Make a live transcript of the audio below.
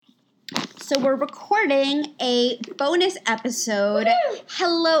So we're recording a bonus episode. Woo!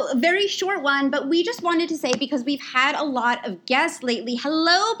 Hello, a very short one, but we just wanted to say because we've had a lot of guests lately.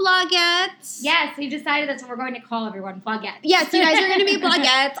 Hello, Blogettes. Yes, we decided that's what we're going to call everyone, Blogettes. Yes, you guys are going to be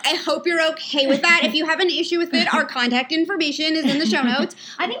Blogettes. I hope you're okay with that. If you have an issue with it, our contact information is in the show notes.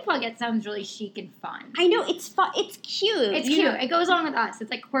 I think Blogettes sounds really chic and fun. I know, it's fun. It's cute. It's cute. It goes along with us. It's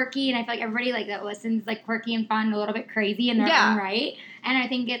like quirky, and I feel like everybody like that listens like quirky and fun, a little bit crazy in their own right. And I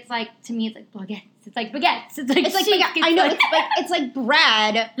think it's like, to me, it's like Blogettes. It's like baguettes. It's like baguette. I know. It's like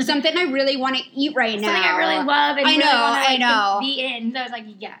bread. Something I really want to eat right now. Something I really love. And I know. Be in. So I was like,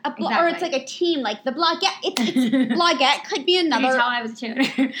 yeah, exactly. Or it's like a team, like the Blogette. It's Blogette could be another. Can you tell I was a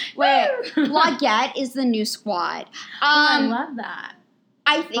tuner? Wait, Blogette is the new squad. I love that.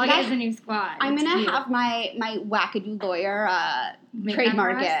 I think Blogette is the new squad. I'm gonna have my wackadoo lawyer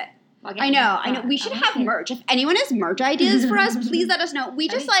trademark it. I know. We should have merch. If anyone has merch ideas for us, please let us know.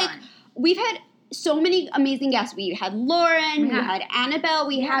 We've had so many amazing guests. We had Lauren, we had Annabelle,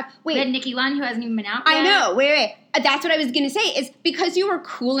 we had Nikki Lund, who hasn't even been out yet. I know. Wait. That's what I was going to say, is because you were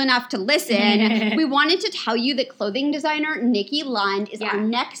cool enough to listen, we wanted to tell you that clothing designer Nikki Lund is our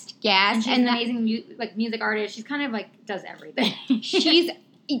next guest. And she's an amazing music artist. She's kind of like does everything. She's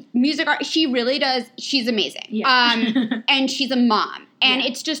music art. She really does. She's amazing. Yeah. And she's a mom. And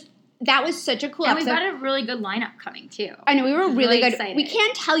it's just, that was such a cool episode. And we've got a really good lineup coming, too. I know, we were really good. Excited. We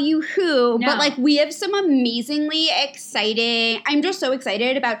can't tell you who, but, we have some amazingly exciting... I'm just so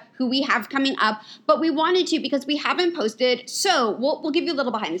excited about who we have coming up, but we wanted to because we haven't posted, so we'll give you a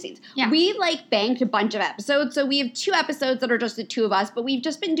little behind the scenes. Yeah. We, banked a bunch of episodes, so we have 2 episodes that are just the 2 of us, but we've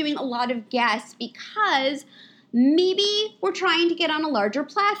just been doing a lot of guests because maybe we're trying to get on a larger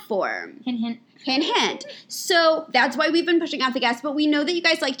platform. Hint, hint. Hint, hint. So that's why we've been pushing out the guests, but we know that you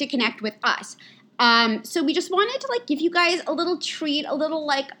guys like to connect with us. So we just wanted to give you guys a little treat, a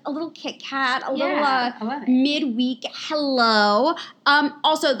little Kit Kat, a little midweek hello.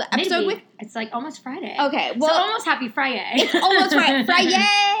 Also the episode midweek. It's almost Friday. Okay, well, so almost happy Friday. It's almost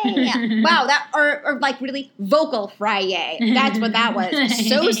Friday. Wow, or really vocal Friday. That's what that was.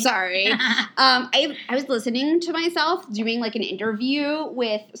 So sorry. I was listening to myself doing an interview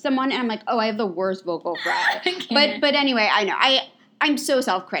with someone, and I'm like, oh, I have the worst vocal fry. But anyway, I know I'm so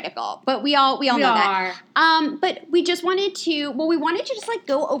self-critical, but we all know that. But we just wanted to, just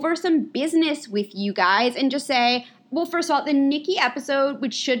go over some business with you guys and just say, well, first of all, the Nikki episode,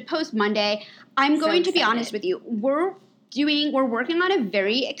 which should post Monday, I'm going to be honest with you, we're working on a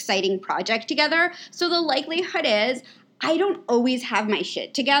very exciting project together. So the likelihood is I don't always have my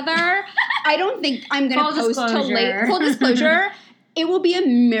shit together. I don't think I'm going to post till late. Full disclosure. It will be a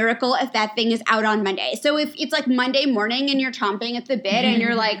miracle if that thing is out on Monday. So if it's Monday morning and you're chomping at the bit and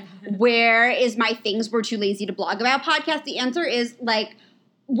you're like, where is my things we're too lazy to blog about podcast? The answer is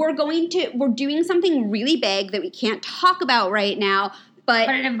we're doing something really big that we can't talk about right now. But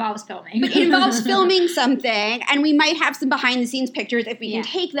it involves filming. But it involves filming something. And we might have some behind the scenes pictures if we can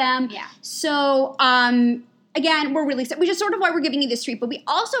take them. Yeah. So, again, we're really – which is sort of why we're giving you this treat. But we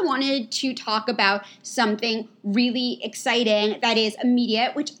also wanted to talk about something really exciting that is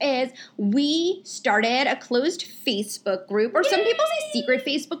immediate, which is we started a closed Facebook group. Or some people say secret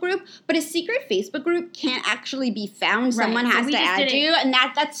Facebook group. But a secret Facebook group can't actually be found. Right. Someone has to add you. And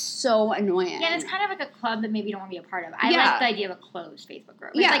that's so annoying. Yeah, and it's kind of like a club that maybe you don't want to be a part of. I like the idea of a closed Facebook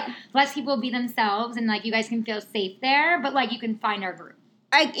group. It's less people be themselves and you guys can feel safe there. But you can find our group.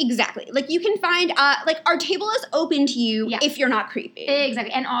 Exactly. You can find, our table is open to you if you're not creepy.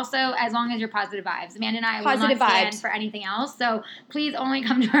 Exactly. And also, as long as you're positive vibes. Amanda and I will not stand for anything else. So, please only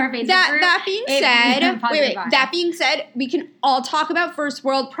come to our Facebook group. That being said, we can all talk about first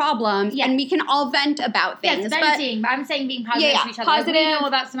world problems and we can all vent about things. Yes, venting. But I'm saying being positive to each other. Positive. We know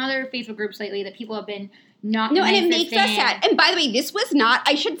about some other Facebook groups lately that people have been and it makes us sad. And by the way, this was not,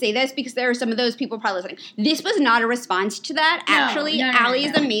 I should say this because there are some of those people probably listening. This was not a response to that. Actually,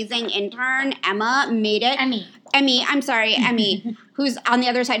 Allie's amazing intern, Emma, made it. Emmy, who's on the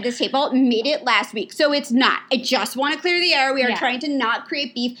other side of this table, made it last week. So it's not. I just want to clear the air. We are trying to not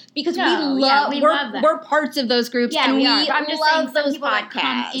create beef because we're parts of those groups and we love I'm just saying those people podcasts.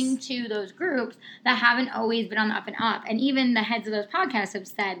 That come into those groups that haven't always been on the up and up. And even the heads of those podcasts have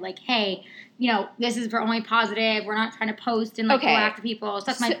said, hey, this is for only positive. We're not trying to post and go after people. So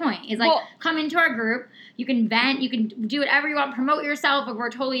that's my point. Is come into our group. You can vent. You can do whatever you want. Promote yourself.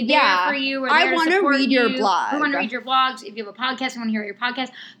 We're totally there for you. I want to read your blog. We want to read your blogs. If you have a podcast, we want to hear your podcast.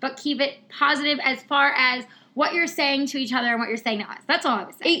 But keep it positive as far as what you're saying to each other and what you're saying to us. That's all I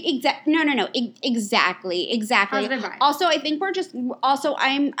was saying. No. Exactly. Positive vibes. Also, I think we're just. Also,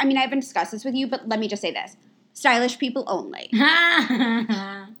 I haven't discussed this with you, but let me just say this: stylish people only.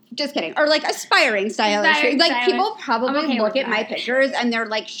 Just kidding. Or like aspiring stylist. Like people probably look at my pictures and they're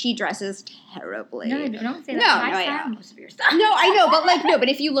like, she dresses terribly. No, don't say that. I style most of your stuff. No, I know, but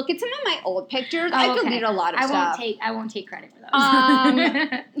if you look at some of my old pictures, I've deleted a lot of stuff. I won't take credit for those.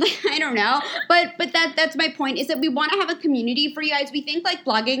 I don't know. But that's my point, is that we want to have a community for you guys. We think like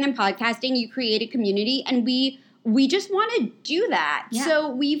blogging and podcasting, you create a community, and we just want to do that. Yeah. So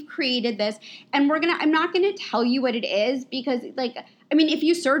we've created this, and I'm not gonna tell you what it is, because if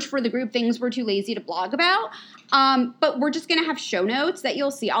you search for the group things we're too lazy to blog about, but we're just gonna have show notes that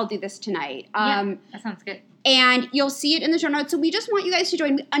you'll see. I'll do this tonight. That sounds good. And you'll see it in the show notes. So we just want you guys to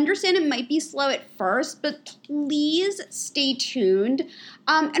join. We understand it might be slow at first, but please stay tuned.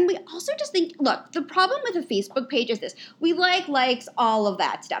 And we also just think, look, the problem with a Facebook page is this. We likes, all of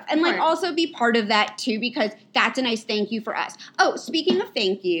that stuff. And also be part of that too, because that's a nice thank you for us. Oh, speaking of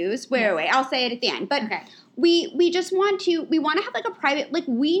thank yous, wait, I'll say it at the end. But we just want to have like a private, like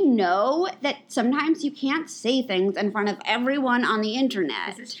we know that sometimes you can't say things in front of everyone on the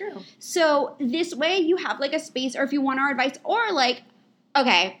internet. This is true. So this way you have like a space, or if you want our advice, or like,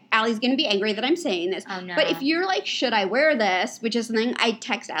 okay, Allie's going to be angry that I'm saying this. Oh, no. But if you're like, should I wear this? Which is something I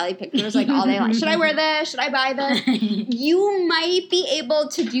text Allie pictures like all day long. Should I wear this? Should I buy this? You might be able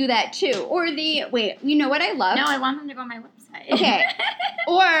to do that too. Or you know what I love? No, I want them to go on my website. Okay.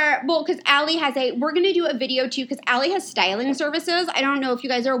 Because Allie we're going to do a video too, because Allie has styling services. I don't know if you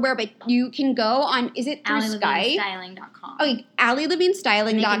guys are aware, but you can go on, is it through Skype? AllieLevineStyling.com. Okay,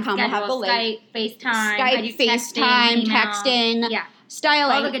 AllieLevineStyling.com. We'll have the link. Skype, FaceTime, texting. Yeah.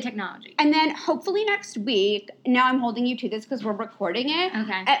 Styling. All the good technology. And then hopefully next week, now I'm holding you to this because we're recording it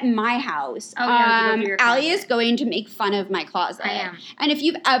at my house. Oh, yeah, Allie is going to make fun of my closet. I am. And if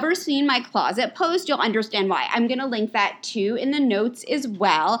you've ever seen my closet post, you'll understand why. I'm going to link that too in the notes as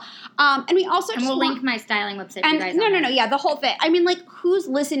well. And we also we'll link my styling website. And you guys no, yeah, the whole thing. I mean, like, who's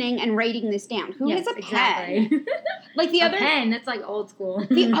listening and writing this down? Who has a pen? Like the other pen. That's like old school.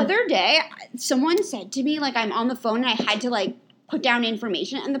 The other day, someone said to me, like, I'm on the phone and I had to like put down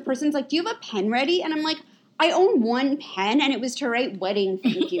information, and the person's like, do you have a pen ready? And I'm like, I own one pen, and it was to write wedding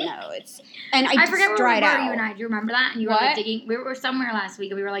thank you notes. And I forget where we were, you and I. Do you remember that? And you were like digging. We were somewhere last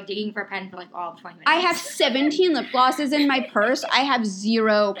week, and we were like digging for a pen for like all of 20 minutes. I have 17 lip glosses in my purse. I have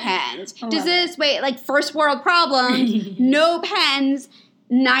 0 pens. First world problem, no pens,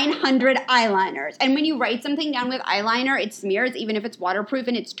 900 eyeliners. And when you write something down with eyeliner, it smears, even if it's waterproof,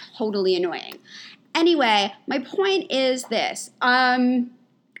 and it's totally annoying. Anyway, my point is this.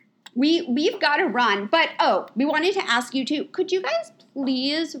 We've got to run, but we wanted to ask you too. Could you guys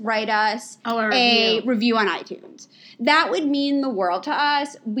please write us a review on iTunes? That would mean the world to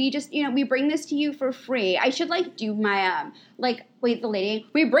us. We just, we bring this to you for free. I should do my we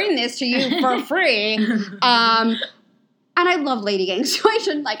bring this to you for free. And I love Lady Gang, so I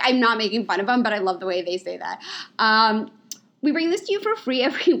shouldn't I'm not making fun of them, but I love the way they say that. We bring this to you for free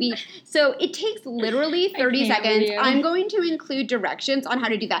every week. So it takes literally 30 seconds. I'm going to include directions on how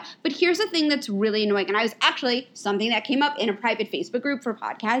to do that. But here's the thing that's really annoying. And I was actually something that came up in a private Facebook group for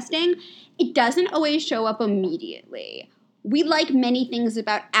podcasting. It doesn't always show up immediately. We like many things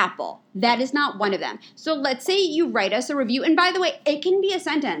about Apple. That is not one of them. So let's say you write us a review. And by the way, it can be a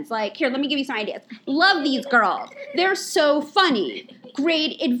sentence. Like, here, let me give you some ideas. Love these girls. They're so funny.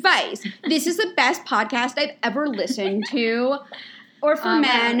 Great advice. This is the best podcast I've ever listened to. Or for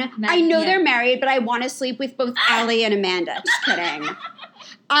men. I know they're married, but I want to sleep with both Allie and Amanda. Just kidding.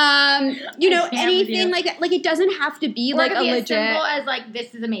 Anything like that. Like, it doesn't have to be like a legit. As simple as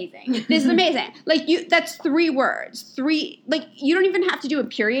this is amazing. This is amazing. That's 3 words. You don't even have to do a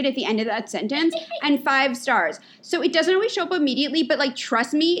period at the end of that sentence, and 5 stars. So it doesn't always show up immediately, but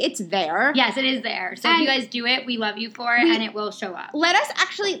trust me, it's there. Yes, it is there. So if you guys do it, we love you for it, and it will show up. Let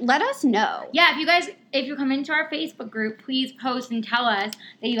us know. Yeah, if you come into our Facebook group, please post and tell us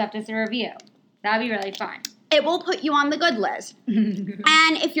that you left us a review. That'd be really fun. It will put you on the good list.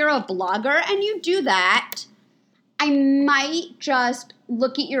 And if you're a blogger and you do that, I might just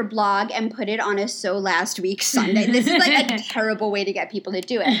look at your blog and put it on a So Last Week Sunday. This is a terrible way to get people to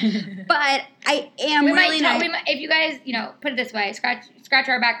do it. But I am if you guys, put it this way, scratch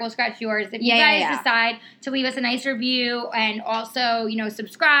our back, we'll scratch yours. If you guys decide to leave us a nice review and also,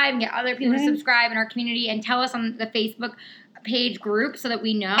 subscribe and get other people to subscribe in our community and tell us on the Facebook page group so that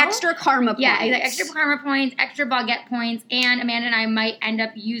we know. Extra karma points. Yeah, extra karma points, extra baguette points, and Amanda and I might end up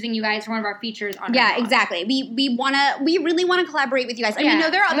using you guys for one of our features on our blog. Exactly. We really want to collaborate with you guys. I mean,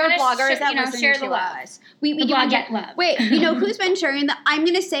 there are other bloggers that listen to us. We baguette love. Wait, who's been sharing that? I'm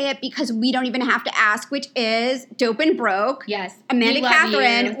going to say it because we don't even have to ask, which is Dope and Broke. Yes. Amanda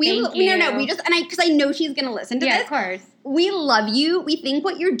Catherine. Thank you. No, we just, because I know she's going to listen to this. Yeah, of course. we love you. We think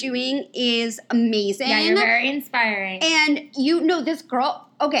what you're doing is amazing. Yeah, you're very inspiring. And you know, this girl,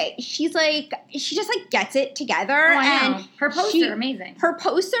 okay, she just gets it together. Oh, I know. Her posts are amazing. Her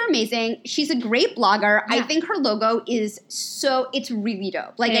posts are amazing. She's a great blogger. Yeah. I think her logo is it's really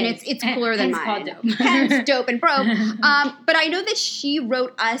dope. Like, and it's cooler than mine. Called dope. Hence dope and broke. But I know that she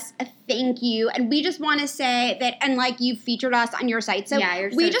wrote us a thank you, and we just want to say that, and like you featured us on your site, so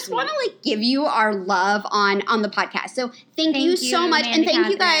we just want to like give you our love on the podcast. So thank you so much, and thank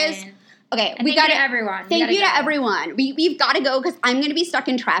you guys. Okay, we got it. Everyone. Thank you to everyone. We've got to go because I'm going to be stuck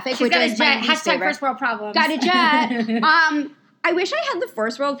in traffic. She's got a jet. Hashtag first world problems. Got a jet. I wish I had the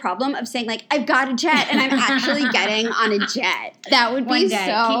first world problem of saying like I've got a jet and I'm actually getting on a jet. That would be so.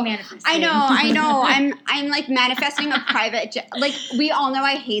 Keep manifesting. I know. I'm like manifesting a private jet. Like we all know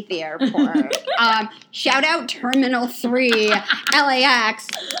I hate the airport. Shout out Terminal 3, LAX.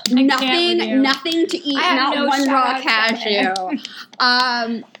 Nothing to eat. Not one raw cashew.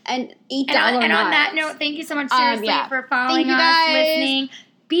 And $8 and on that note, thank you so much seriously for following us, listening.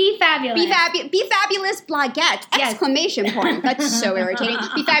 Be fabulous. Be fabulous, blogettes! Exclamation point. That's so irritating.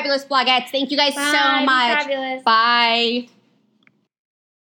 Be fabulous, blogettes. Thank you guys so much. Be fabulous. Bye.